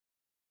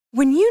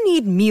When you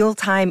need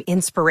mealtime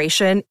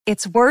inspiration,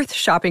 it's worth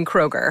shopping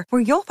Kroger,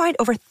 where you'll find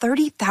over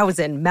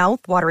 30,000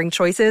 mouth-watering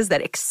choices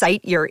that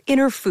excite your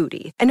inner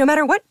foodie. And no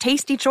matter what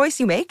tasty choice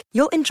you make,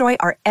 you'll enjoy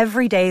our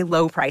everyday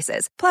low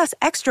prices, plus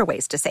extra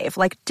ways to save,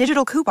 like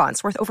digital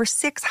coupons worth over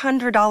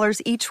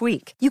 $600 each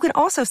week. You can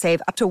also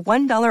save up to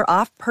 $1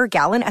 off per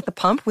gallon at the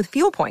pump with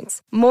fuel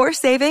points. More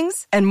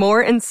savings and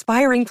more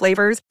inspiring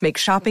flavors make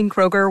shopping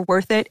Kroger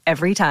worth it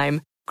every time.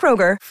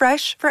 Kroger,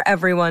 fresh for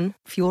everyone.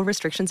 Fuel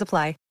restrictions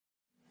apply.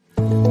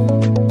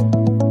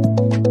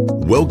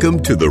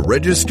 Welcome to the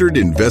Registered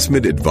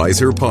Investment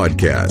Advisor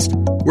Podcast,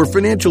 where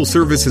financial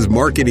services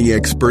marketing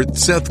expert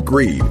Seth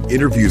Green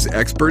interviews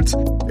experts,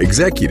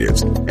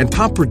 executives, and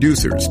top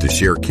producers to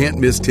share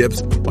can't-miss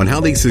tips on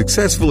how they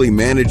successfully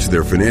manage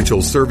their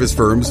financial service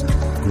firms,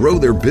 grow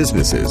their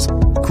businesses,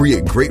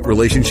 create great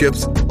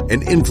relationships,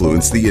 and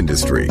influence the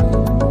industry.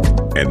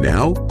 And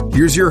now,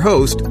 here's your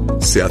host,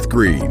 Seth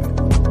Green.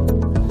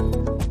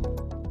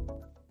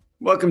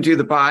 Welcome to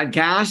the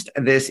podcast.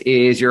 This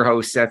is your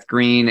host, Seth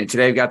Green.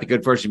 Today, I've got the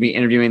good fortune to be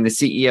interviewing the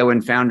CEO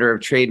and founder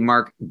of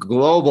Trademark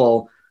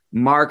Global,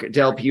 Mark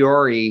Del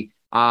Priore.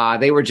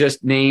 They were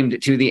just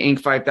named to the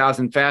Inc.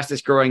 5000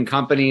 fastest growing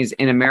companies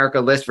in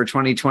America list for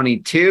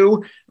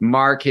 2022.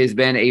 Mark has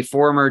been a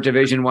former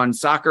Division I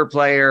soccer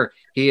player.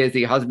 He is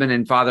the husband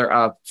and father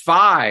of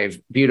 5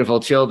 beautiful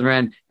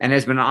children and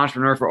has been an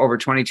entrepreneur for over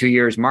 22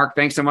 years. Mark,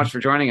 thanks so much for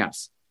joining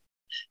us.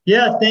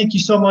 Yeah, thank you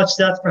so much,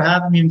 Seth, for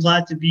having me. I'm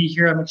glad to be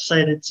here. I'm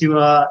excited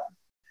to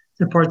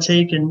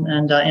partake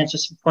and answer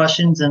some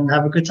questions and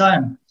have a good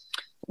time.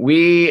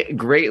 We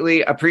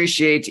greatly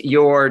appreciate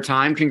your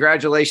time.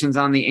 Congratulations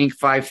on the Inc.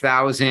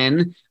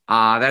 5000.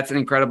 That's an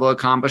incredible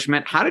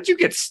accomplishment. How did you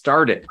get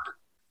started?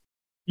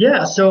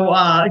 Yeah, so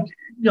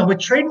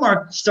with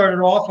Trademark started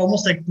off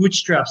almost like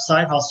bootstrap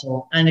side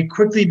hustle, and it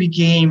quickly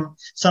became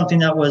something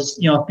that was,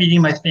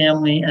 feeding my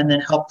family and then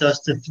helped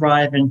us to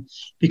thrive and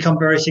become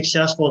very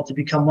successful to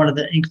become one of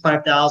the Inc.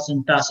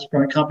 5000 fastest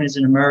growing companies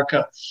in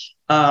America.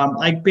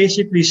 I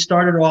basically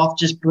started off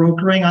just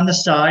brokering on the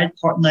side,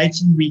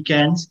 nights and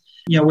weekends,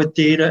 with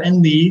data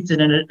and leads.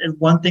 And then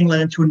one thing led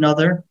into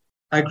another.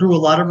 I grew a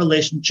lot of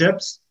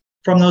relationships.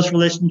 From those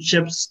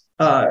relationships,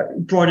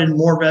 brought in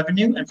more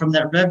revenue. And from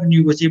that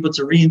revenue, was able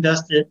to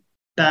reinvest it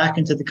back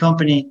into the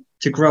company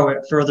to grow it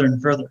further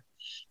and further.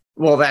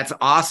 Well, that's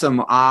awesome.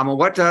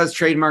 What does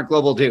Trademark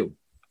Global do?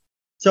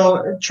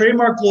 So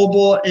Trademark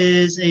Global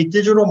is a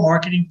digital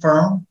marketing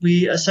firm.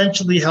 We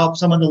essentially help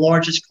some of the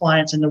largest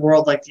clients in the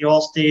world, like the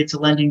Allstates, the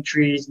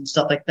LendingTrees, and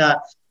stuff like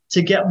that,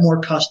 to get more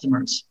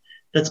customers.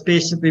 That's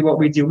basically what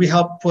we do. We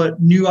help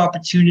put new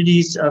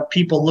opportunities of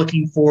people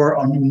looking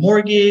for a new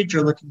mortgage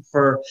or looking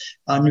for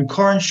new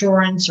car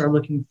insurance or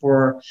looking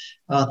for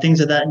things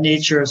of that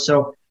nature.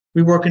 So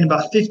we work in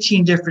about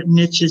 15 different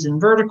niches and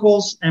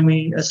verticals, and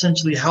we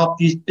essentially help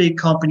these big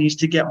companies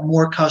to get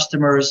more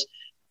customers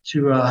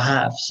to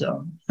have.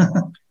 So,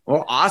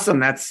 well, awesome.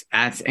 That's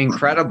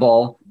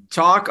incredible.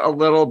 Talk a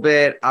little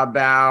bit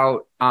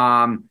about,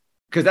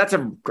 because that's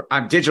a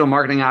digital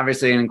marketing,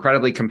 obviously an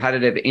incredibly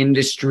competitive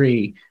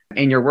industry,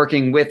 and you're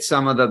working with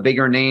some of the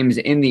bigger names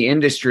in the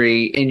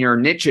industry in your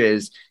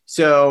niches.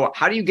 So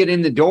how do you get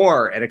in the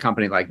door at a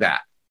company like that?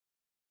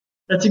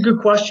 That's a good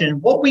question.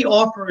 What we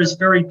offer is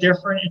very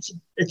different.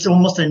 It's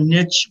almost a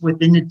niche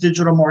within the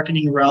digital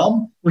marketing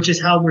realm, which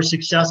is how we're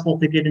successful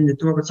to get in the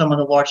door with some of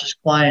the largest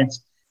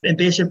clients. And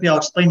basically, I'll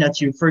explain that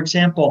to you. For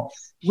example,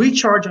 we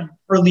charge on a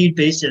per lead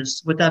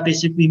basis. What that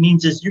basically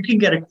means is you can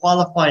get a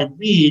qualified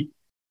lead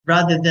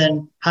rather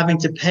than having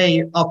to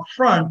pay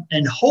upfront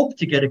and hope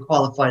to get a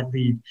qualified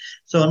lead.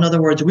 So in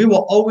other words, we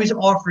will always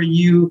offer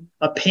you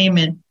a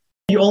payment.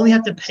 You only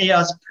have to pay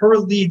us per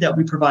lead that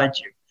we provide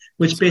you.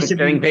 Which basically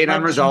getting paid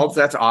on results.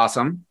 That's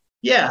awesome.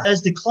 Yeah.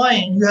 As the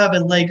client, you have a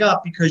leg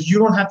up because you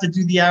don't have to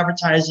do the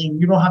advertising.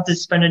 You don't have to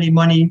spend any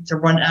money to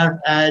run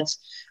ads.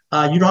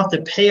 You don't have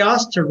to pay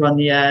us to run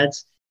the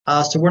ads.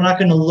 So we're not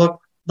going to look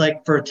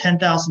like for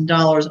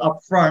 $10,000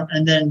 up front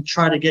and then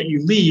try to get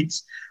you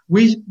leads.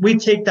 We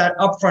take that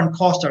upfront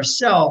cost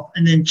ourselves,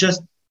 and then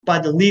just by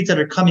the leads that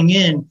are coming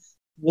in,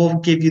 we'll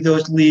give you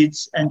those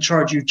leads and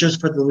charge you just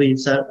for the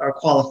leads that are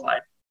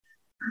qualified.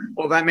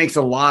 Well, that makes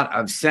a lot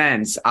of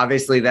sense.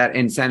 Obviously, that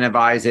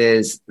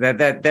incentivizes,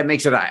 that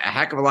makes it a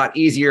heck of a lot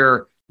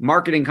easier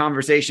marketing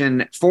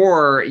conversation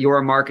for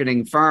your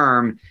marketing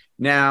firm.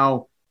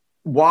 Now,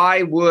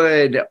 why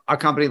would a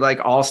company like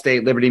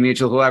Allstate, Liberty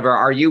Mutual, whoever,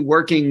 are you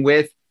working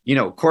with,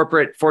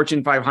 corporate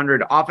Fortune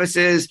 500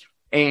 offices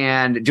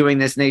and doing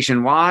this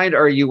nationwide?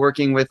 Or are you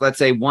working with, let's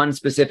say, one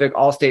specific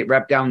Allstate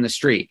rep down the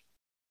street?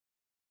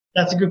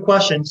 That's a good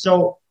question.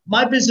 So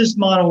my business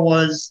model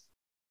was,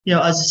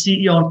 as a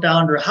CEO and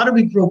founder, how do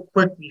we grow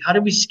quickly? How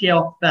do we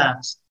scale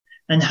fast?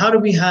 And how do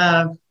we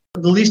have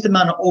the least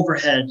amount of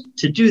overhead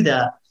to do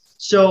that?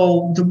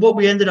 So what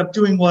we ended up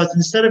doing was,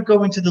 instead of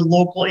going to the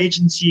local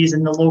agencies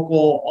and the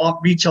local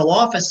retail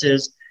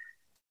offices,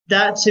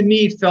 that to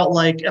me felt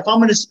like, if I'm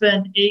going to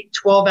spend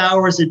 8-12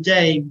 hours a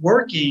day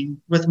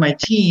working with my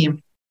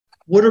team,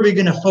 what are we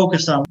going to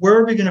focus on? Where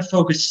are we going to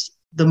focus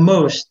the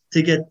most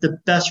to get the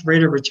best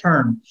rate of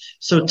return.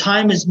 So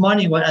time is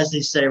money, as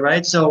they say,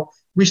 right? So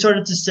we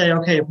started to say,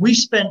 okay, if we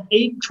spend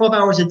 12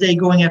 hours a day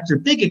going after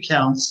big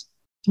accounts,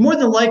 it's more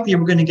than likely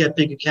we're going to get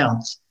big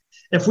accounts.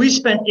 If we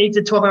spend 8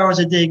 to 12 hours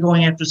a day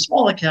going after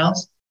small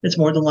accounts, it's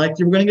more than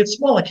likely we're going to get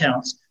small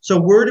accounts. So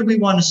where do we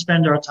want to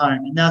spend our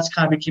time? And that's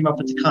kind of we came up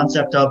with the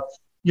concept of,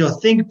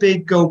 think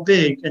big, go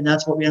big. And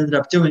that's what we ended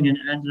up doing, and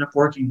it ended up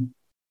working.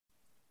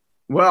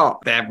 Well,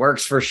 that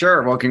works for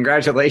sure. Well,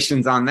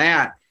 congratulations on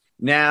that.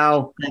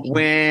 Now,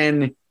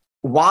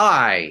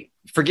 why,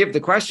 forgive the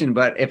question,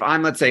 but if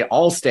I'm, let's say,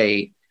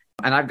 Allstate,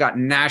 and I've got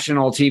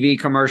national TV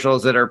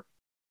commercials that are,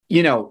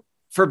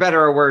 for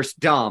better or worse,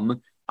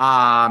 dumb,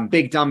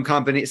 big dumb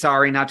company,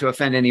 sorry, not to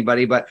offend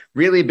anybody, but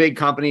really big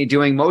company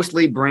doing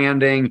mostly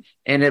branding.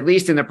 And at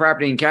least in the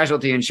property and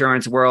casualty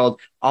insurance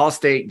world,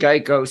 Allstate,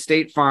 Geico,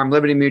 State Farm,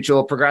 Liberty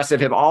Mutual, Progressive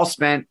have all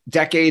spent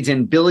decades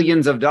and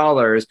billions of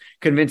dollars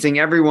convincing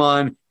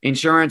everyone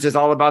insurance is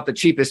all about the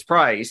cheapest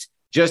price.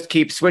 Just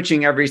keep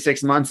switching every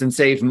 6 months and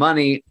save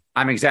money.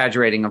 I'm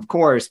exaggerating, of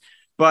course.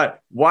 But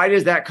why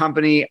does that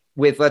company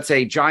with, let's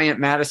say, giant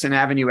Madison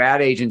Avenue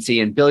ad agency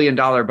and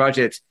billion-dollar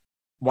budgets,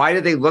 why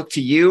do they look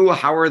to you?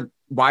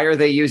 Why are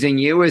they using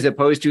you as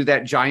opposed to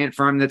that giant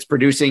firm that's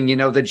producing,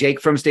 the Jake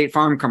from State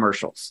Farm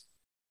commercials?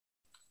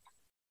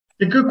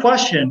 A good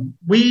question.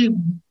 We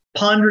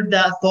pondered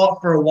that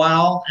thought for a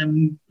while,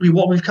 and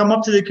what we've come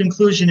up to the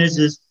conclusion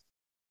is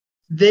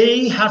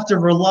they have to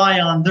rely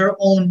on their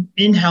own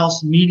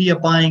in-house media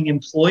buying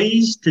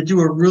employees to do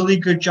a really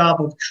good job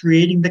of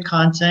creating the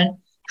content,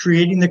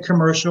 creating the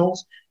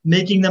commercials,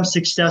 making them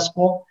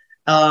successful.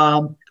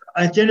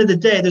 At the end of the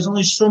day, there's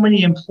only so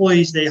many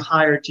employees they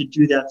hire to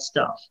do that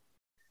stuff.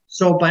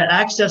 So by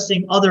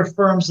accessing other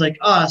firms like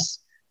us,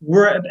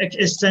 we're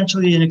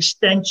essentially an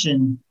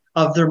extension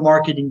of their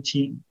marketing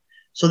team.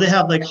 So they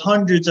have like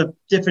hundreds of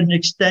different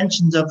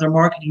extensions of their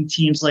marketing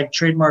teams like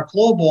Trademark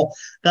Global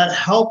that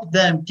help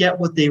them get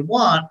what they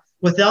want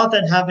without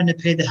them having to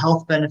pay the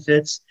health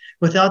benefits,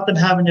 without them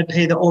having to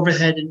pay the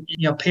overhead and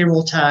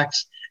payroll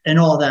tax and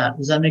all that.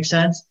 Does that make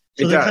sense?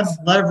 So they're kind of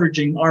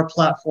leveraging our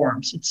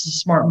platforms. It's a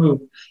smart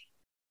move.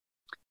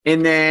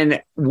 And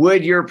then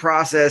would your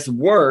process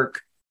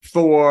work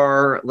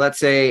for, let's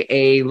say,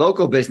 a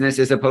local business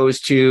as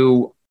opposed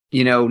to,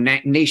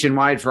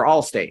 nationwide for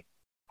Allstate?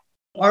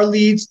 Our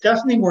leads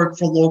definitely work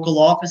for local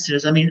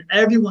offices. I mean,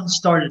 everyone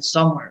started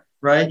somewhere,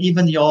 right?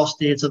 Even the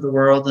Allstates of the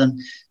world and,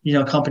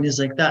 companies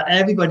like that,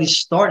 everybody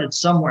started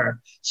somewhere.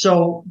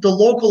 So the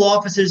local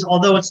offices,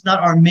 although it's not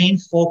our main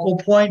focal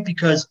point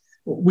because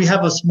we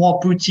have a small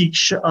boutique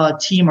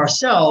team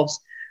ourselves,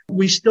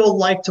 we still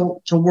like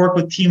to work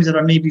with teams that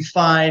are maybe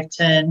 5,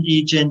 10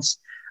 agents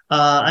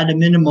at a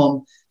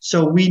minimum.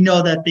 So we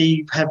know that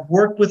they have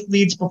worked with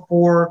leads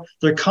before.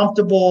 They're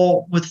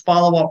comfortable with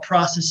follow-up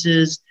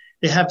processes.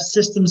 They have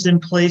systems in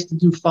place to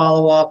do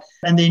follow-up,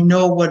 and they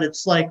know what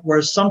it's like,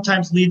 where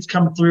sometimes leads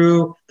come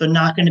through, they're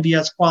not going to be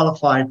as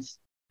qualified.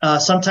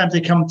 Sometimes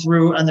they come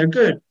through and they're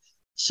good.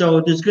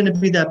 So there's going to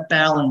be that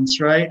balance,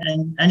 right?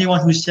 And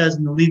anyone who says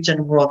in the lead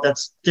gen world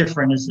that's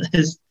different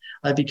is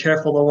I'd be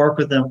careful to work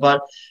with them.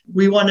 But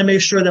we want to make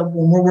sure that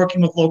when we're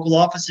working with local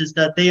offices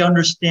that they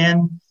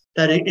understand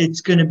that it's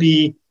going to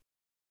be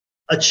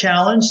a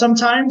challenge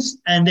sometimes,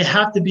 and they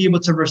have to be able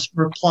to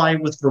reply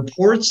with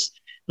reports,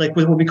 like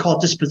with what we call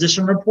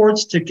disposition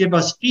reports, to give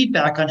us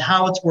feedback on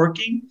how it's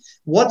working,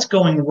 what's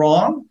going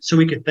wrong so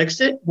we can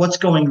fix it, what's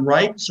going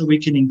right so we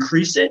can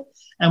increase it.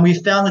 And we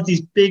found that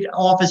these big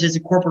offices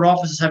and corporate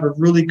offices have a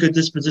really good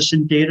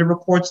disposition data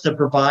reports to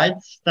provide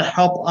that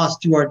help us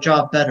do our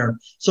job better.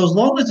 So as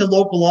long as the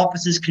local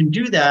offices can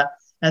do that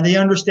and they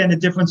understand the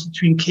difference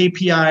between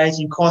KPIs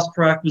and cost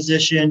per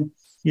acquisition,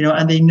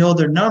 and they know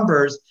their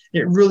numbers,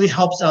 it really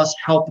helps us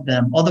help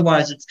them.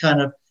 Otherwise, it's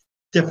kind of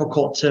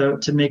difficult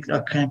to make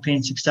a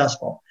campaign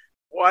successful.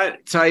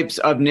 What types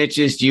of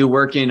niches do you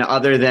work in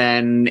other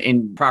than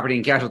in property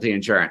and casualty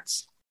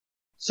insurance?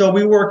 So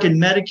we work in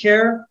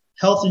Medicare,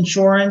 health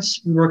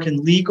insurance. We work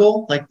in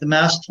legal, like the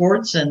mass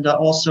torts, and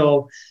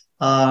also,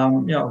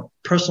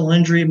 personal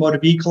injury, motor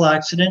vehicle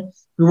accident.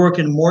 We work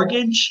in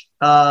mortgage.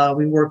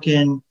 We work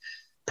in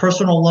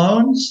personal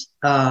loans,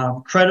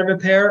 credit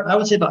repair. I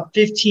would say about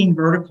 15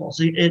 verticals.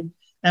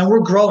 And we're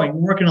growing.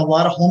 We're working a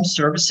lot of home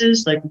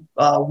services like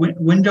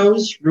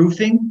windows,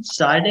 roofing,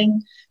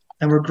 siding,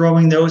 and we're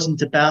growing those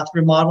into bath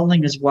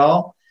remodeling as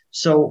well.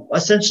 So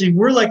essentially,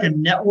 we're like a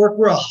network.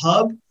 We're a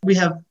hub. We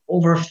have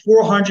over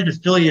 400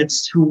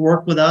 affiliates who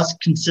work with us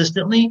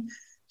consistently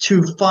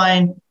to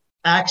find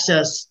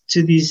access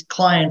to these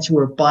clients who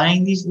are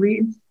buying these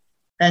leads.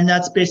 And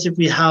that's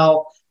basically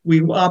how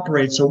we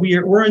operate. So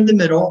we're in the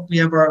middle. We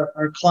have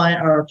our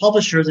client, our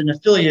publishers and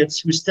affiliates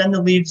who send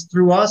the leads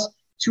through us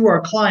to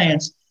our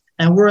clients.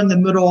 And we're in the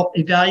middle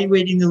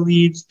evaluating the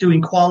leads,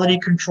 doing quality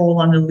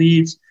control on the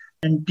leads,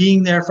 and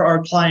being there for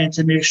our clients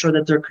to make sure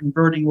that they're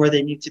converting where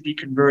they need to be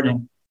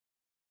converting.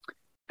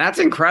 That's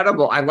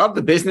incredible. I love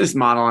the business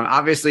model. And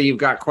obviously, you've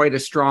got quite a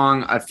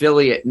strong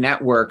affiliate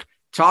network.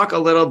 Talk a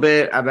little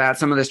bit about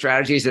some of the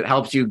strategies that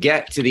helped you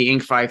get to the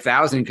Inc.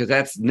 5000, because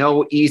that's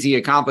no easy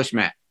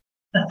accomplishment.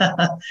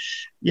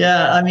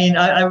 Yeah, I mean,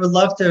 I would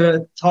love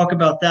to talk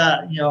about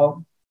that.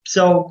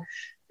 So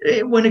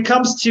when it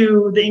comes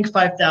to the Inc.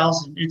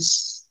 5000,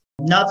 it's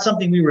not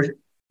something we were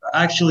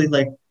actually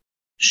like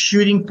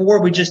shooting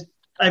for. We just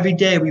every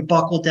day we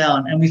buckled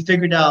down and we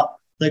figured out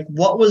like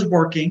what was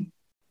working,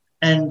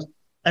 and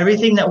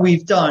everything that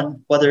we've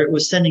done, whether it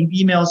was sending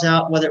emails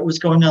out, whether it was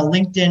going on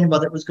LinkedIn,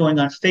 whether it was going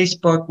on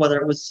Facebook, whether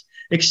it was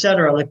et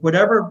cetera, like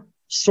whatever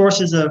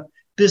sources of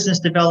business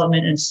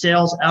development and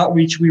sales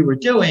outreach we were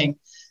doing,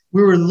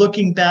 we were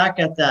looking back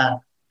at that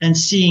and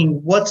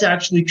seeing what's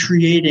actually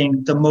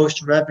creating the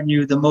most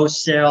revenue, the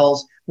most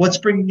sales, what's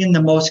bringing in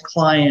the most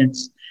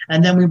clients.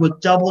 And then we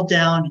would double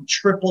down and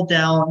triple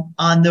down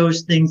on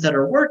those things that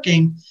are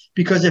working,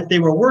 because if they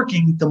were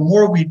working, the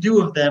more we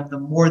do of them, the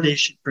more they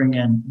should bring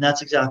in. And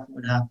that's exactly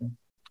what happened.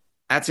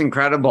 That's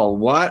incredible.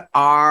 What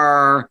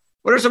are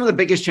some of the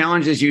biggest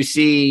challenges you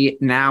see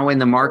now in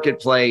the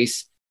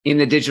marketplace in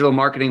the digital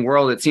marketing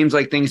world? It seems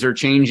like things are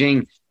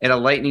changing at a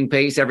lightning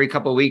pace. Every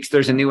couple of weeks,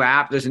 there's a new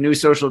app, there's a new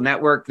social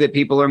network that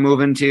people are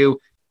moving to.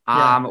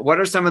 What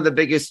are some of the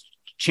biggest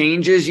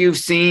changes you've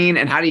seen,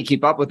 and how do you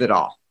keep up with it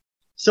all?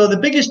 So the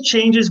biggest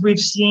changes we've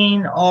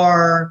seen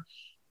are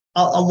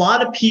a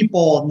lot of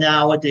people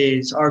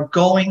nowadays are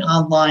going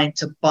online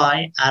to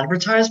buy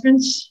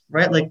advertisements,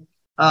 right? Like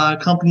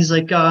companies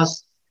like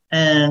us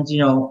and,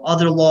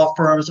 other law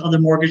firms, other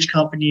mortgage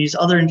companies,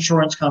 other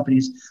insurance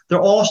companies. They're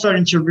all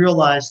starting to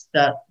realize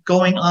that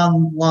going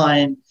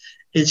online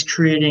is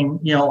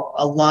creating,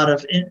 a lot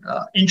of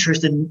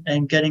interest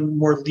in getting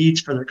more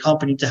leads for their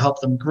company to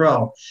help them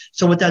grow.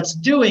 So what that's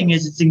doing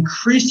is it's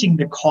increasing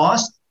the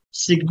cost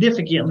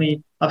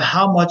significantly of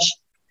how much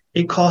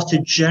it costs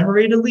to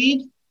generate a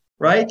lead,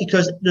 right?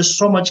 Because there's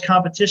so much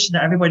competition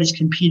that everybody's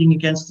competing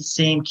against the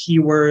same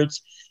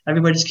keywords.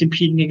 Everybody's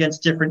competing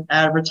against different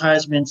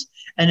advertisements,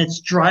 and it's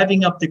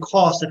driving up the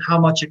cost of how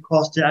much it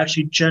costs to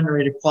actually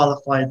generate a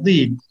qualified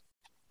lead.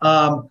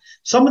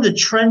 Some of the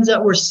trends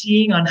that we're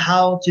seeing on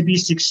how to be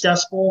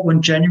successful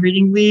when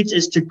generating leads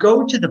is to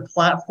go to the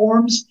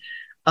platforms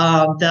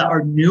that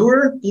are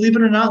newer, believe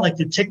it or not, like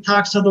the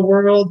TikToks of the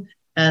world.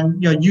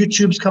 And,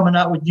 YouTube's coming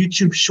out with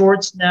YouTube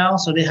Shorts now.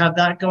 So they have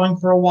that going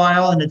for a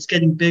while, and it's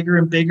getting bigger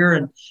and bigger.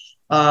 And,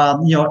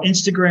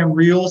 Instagram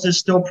Reels is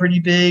still pretty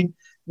big,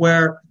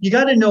 where you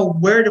got to know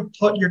where to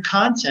put your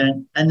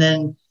content. And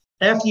then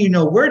after you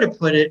know where to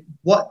put it,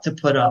 what to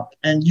put up.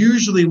 And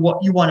usually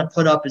what you want to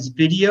put up is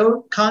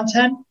video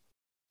content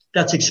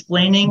that's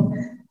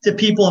explaining to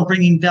people and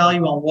bringing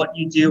value on what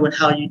you do and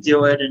how you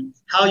do it and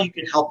how you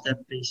can help them,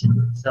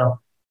 basically. So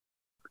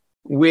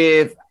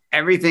with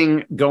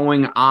everything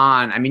going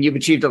on, I mean, you've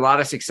achieved a lot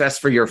of success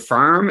for your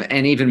firm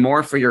and even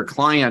more for your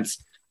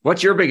clients.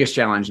 What's your biggest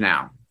challenge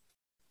now?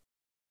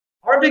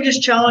 Our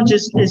biggest challenge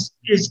is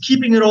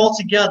keeping it all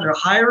together,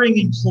 hiring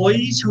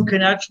employees who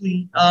can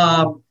actually,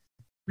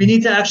 we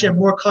need to actually have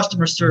more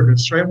customer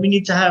service, right? We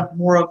need to have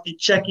more of the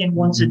check-in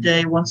once a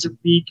day, once a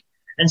week,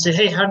 and say,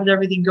 hey, how did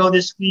everything go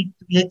this week?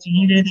 Do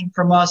you need anything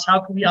from us? How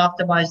can we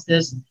optimize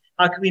this?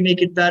 How can we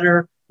make it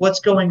better? What's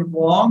going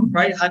wrong,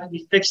 right? How can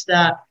we fix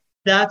that?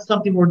 That's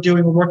something we're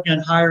doing. We're working on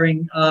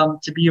hiring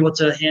to be able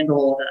to handle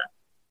all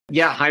that.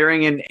 Yeah,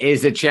 hiring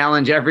is a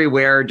challenge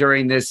everywhere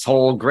during this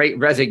whole great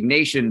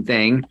resignation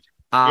thing.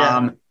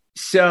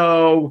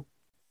 So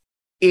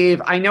if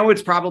I know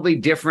it's probably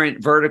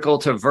different vertical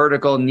to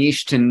vertical,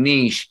 niche to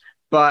niche,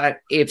 but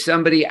if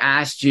somebody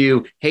asked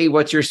you, hey,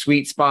 what's your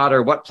sweet spot,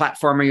 or what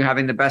platform are you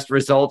having the best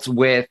results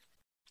with?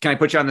 Can I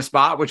put you on the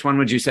spot? Which one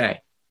would you say?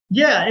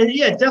 Yeah,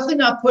 definitely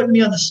not putting me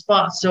on the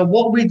spot. So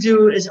what we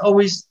do is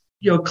always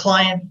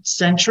client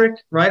centric,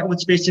 right?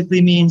 Which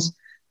basically means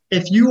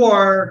if you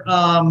are,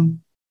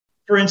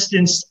 for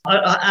instance, an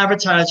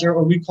advertiser,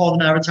 or we call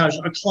them advertisers,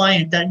 a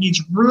client that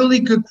needs really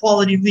good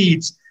quality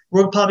leads,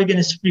 we're probably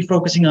going to be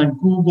focusing on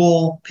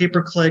Google,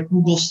 pay-per-click,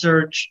 Google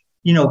search,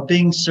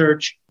 Bing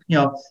search,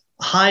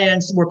 high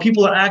end, where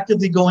people are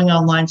actively going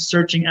online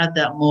searching at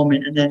that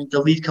moment, and then the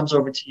lead comes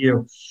over to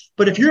you.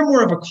 But if you're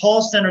more of a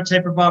call center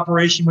type of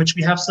operation, which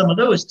we have some of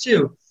those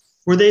too,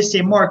 where they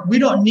say, Mark, we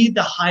don't need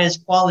the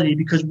highest quality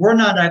because we're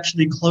not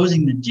actually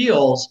closing the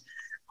deals.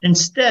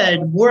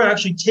 Instead, we're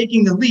actually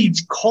taking the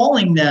leads,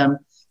 calling them,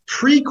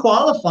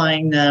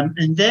 pre-qualifying them,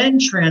 and then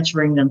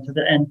transferring them to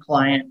the end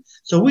client.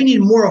 So we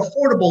need more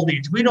affordable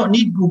leads. We don't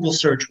need Google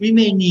search. We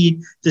may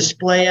need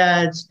display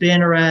ads,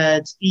 banner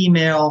ads,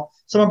 email.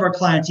 Some of our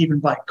clients even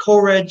buy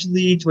co-reg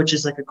leads, which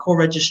is like a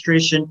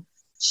co-registration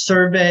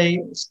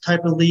survey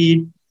type of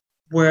lead,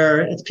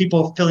 where it's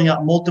people filling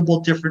out multiple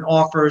different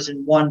offers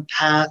in one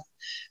path.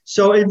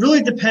 So it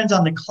really depends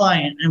on the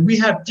client. And we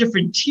have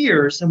different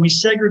tiers, and we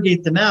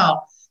segregate them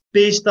out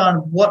based on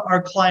what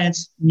our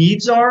clients'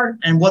 needs are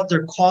and what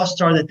their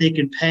costs are that they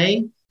can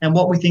pay and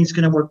what we think is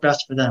going to work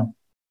best for them.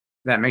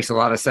 That makes a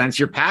lot of sense.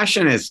 Your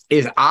passion is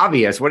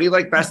obvious. What do you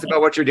like best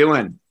about what you're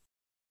doing?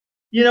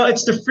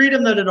 It's the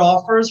freedom that it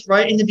offers,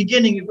 right? In the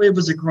beginning, it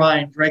was a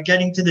grind, right?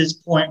 Getting to this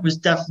point was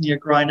definitely a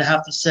grind, I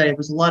have to say. It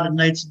was a lot of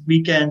nights and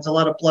weekends, a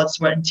lot of blood,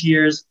 sweat, and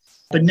tears.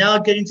 But now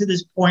getting to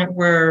this point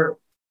where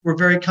we're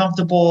very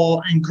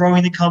comfortable in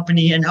growing the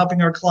company and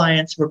helping our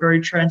clients, we're very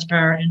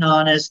transparent and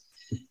honest.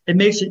 It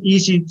makes it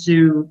easy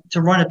to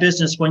run a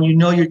business when you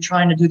know you're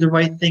trying to do the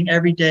right thing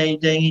every day,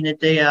 day in and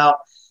day out.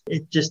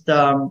 It just,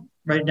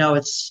 right now,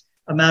 it's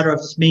a matter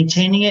of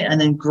maintaining it and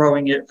then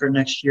growing it for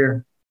next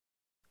year.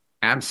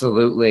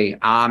 Absolutely.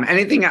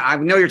 Anything, I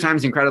know your time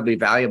is incredibly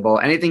valuable.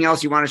 Anything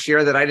else you want to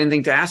share that I didn't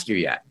think to ask you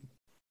yet?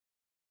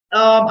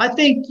 I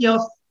think,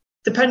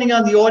 depending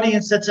on the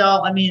audience that's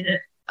out,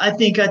 I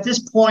think at this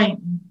point,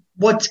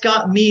 what's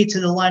got me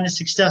to the line of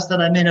success that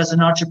I'm in as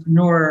an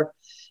entrepreneur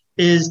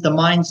is the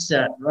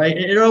mindset, right?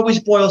 It always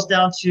boils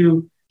down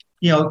to,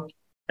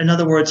 in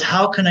other words,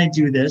 how can I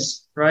do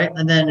this, right?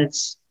 And then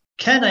it's,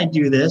 can I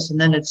do this? And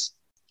then it's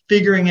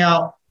figuring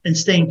out and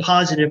staying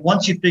positive.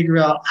 Once you figure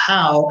out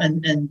how,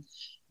 and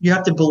you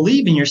have to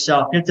believe in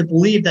yourself. You have to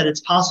believe that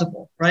it's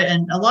possible, right?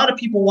 And a lot of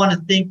people want to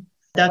think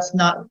that's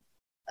not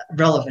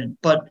relevant,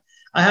 but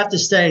I have to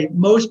say,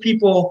 most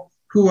people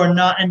who are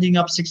not ending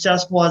up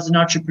successful as an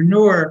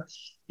entrepreneur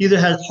either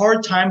have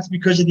hard times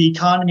because of the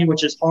economy,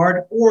 which is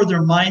hard, or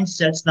their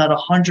mindset's not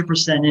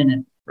 100% in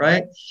it,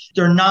 right?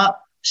 They're not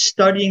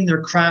studying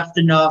their craft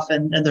enough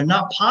and they're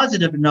not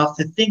positive enough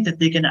to think that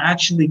they can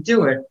actually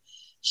do it.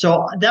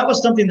 So that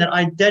was something that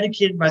I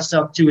dedicated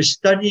myself to, is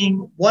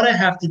studying what I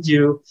have to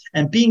do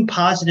and being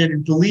positive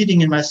and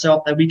believing in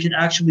myself that we can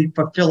actually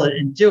fulfill it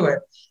and do it.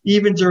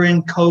 Even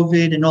during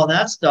COVID and all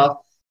that stuff,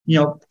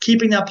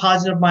 keeping that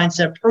positive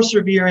mindset,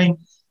 persevering,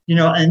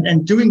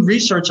 and doing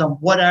research on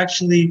what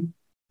actually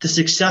the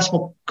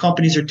successful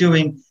companies are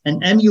doing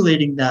and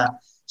emulating that.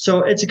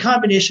 So it's a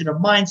combination of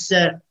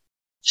mindset,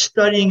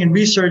 studying and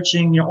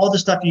researching, all the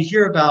stuff you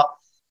hear about.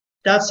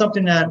 That's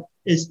something that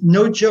is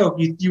no joke.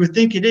 You would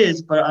think it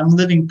is, but I'm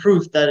living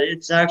proof that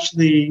it's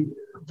actually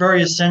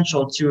very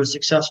essential to a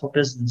successful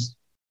business.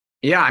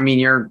 Yeah,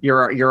 you're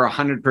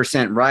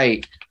 100%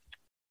 right.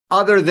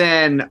 Other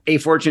than a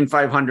Fortune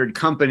 500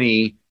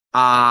 company,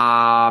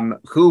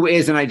 who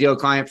is an ideal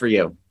client for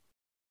you?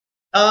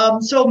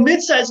 So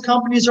mid-sized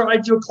companies are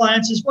ideal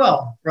clients as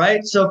well,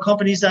 right? So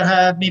companies that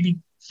have maybe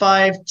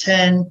 5,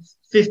 10,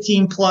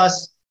 15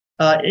 plus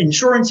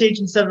insurance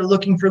agents that are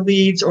looking for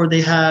leads, or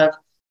they have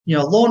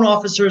loan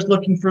officers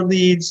looking for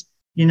leads.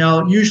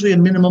 Usually a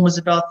minimum is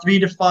about 3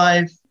 to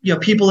 5,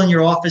 people in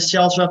your office,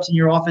 sales reps in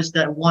your office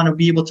that want to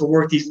be able to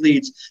work these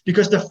leads,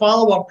 because the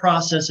follow-up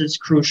process is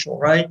crucial,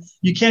 right?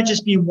 You can't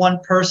just be one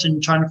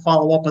person trying to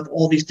follow up with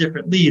all these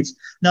different leads.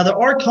 Now, there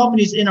are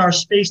companies in our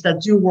space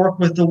that do work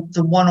with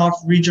the one-off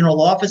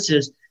regional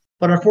offices,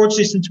 but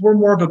unfortunately, since we're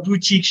more of a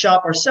boutique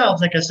shop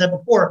ourselves, like I said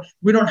before,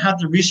 we don't have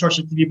the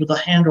resources to be able to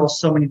handle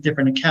so many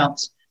different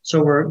accounts.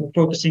 So we're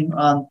focusing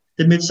on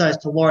the mid-size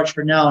to large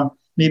for now, and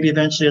maybe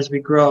eventually as we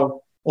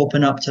grow,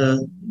 open up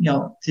to,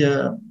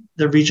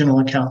 the regional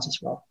accounts as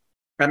well.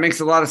 That makes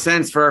a lot of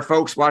sense for our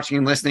folks watching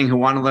and listening who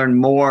want to learn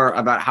more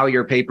about how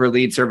your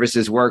pay-per-lead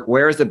services work.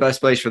 Where is the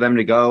best place for them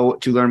to go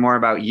to learn more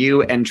about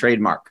you and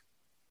Trademark?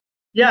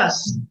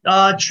 Yes.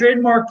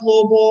 Trademark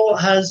Global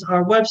has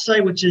our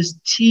website, which is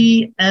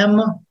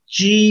tmgbl.com.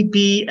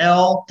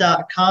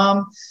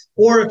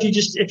 Or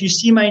if you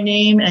see my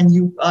name and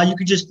you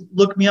could just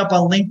look me up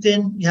on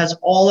LinkedIn. It has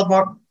all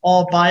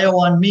bio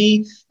on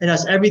me. It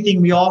has everything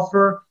we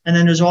offer. And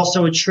then there's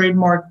also a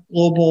Trademark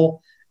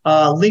Global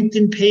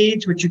LinkedIn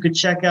page, which you could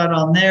check out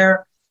on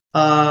there.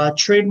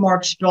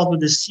 Trademark spelled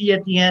with a C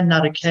at the end,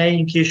 not a K,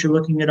 in case you're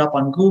looking it up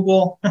on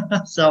Google.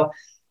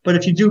 But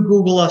if you do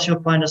Google us,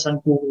 you'll find us on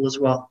Google as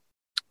well.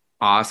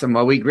 Awesome.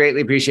 Well, we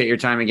greatly appreciate your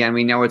time again.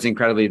 We know it's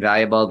incredibly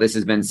valuable. This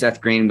has been Seth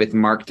Green with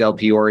Mark Del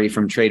Priore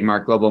from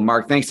Trademark Global.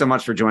 Mark, thanks so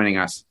much for joining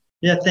us.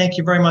 Yeah, thank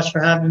you very much for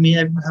having me.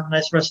 Have a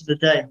nice rest of the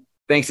day.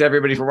 Thanks,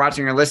 everybody, for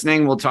watching or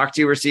listening. We'll talk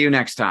to you or see you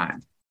next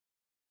time.